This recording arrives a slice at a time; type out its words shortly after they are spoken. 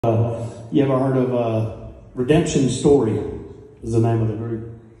You ever heard of Redemption Story is the name of the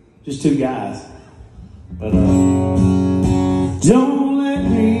group. Just two guys. But don't let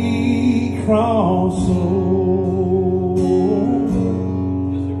me cross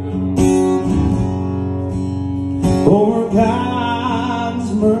over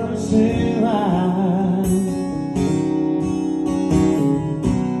God's mercy line.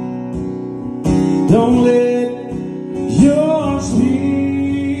 Don't let your spirit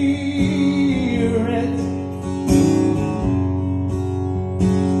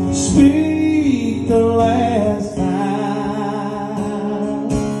speak the last time.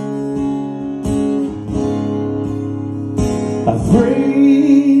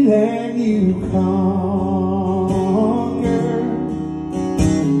 Afraid that you conquer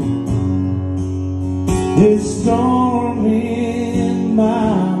this storm in my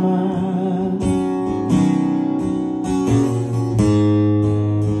mind.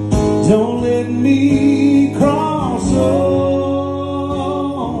 Don't let me cross over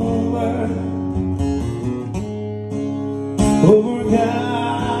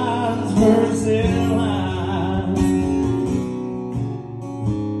God's mercy line.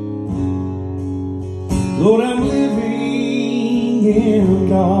 Lord, I'm living in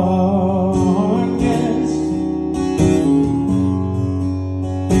darkness,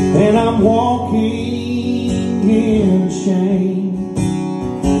 and I'm walking in shame.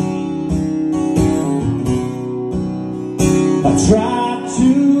 I tried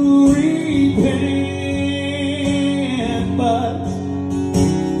to repent, but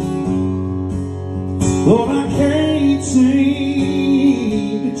Lord, I can't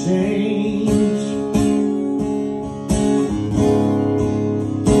seem to change.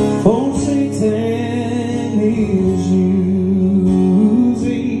 Oh, Satan is using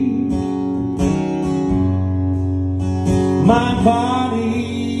my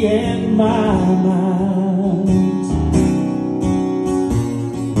body and my mind.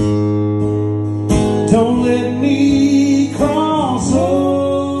 Don't let me cross over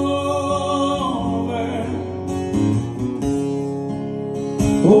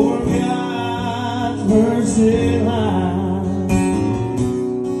God's mercy line.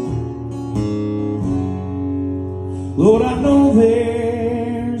 Lord, I know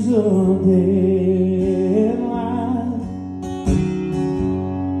there's a deadline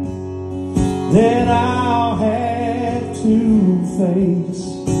that I'll have to face.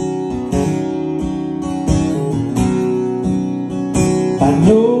 I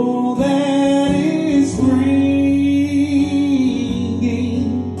know that it's bringing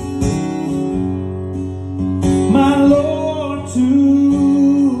my Lord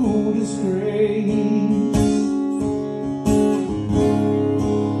to disgrace.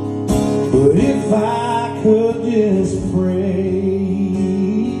 But if I could just pray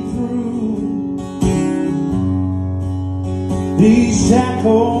through these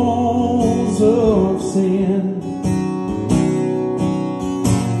shackles of sin,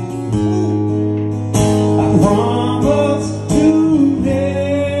 I promise to never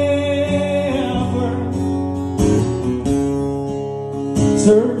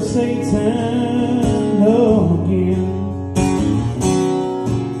serve Satan again.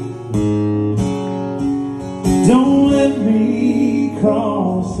 Don't let me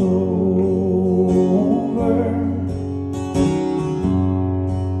cross over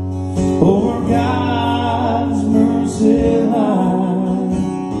God's mercy line.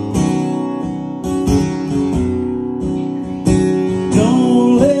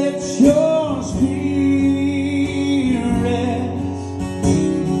 Don't let your spirit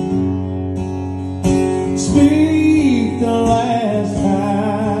speak the last time.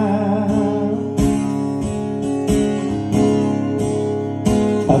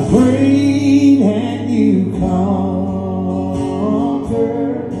 Afraid and you conquer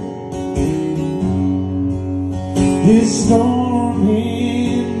this storm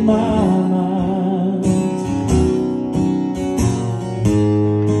in my mind.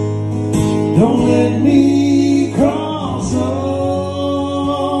 Don't let me cross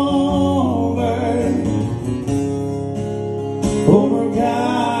over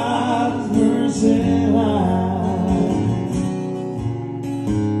God's mercy line.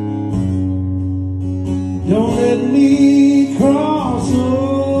 Don't let me cross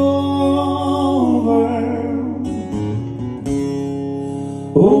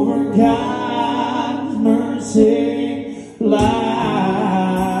over God's mercy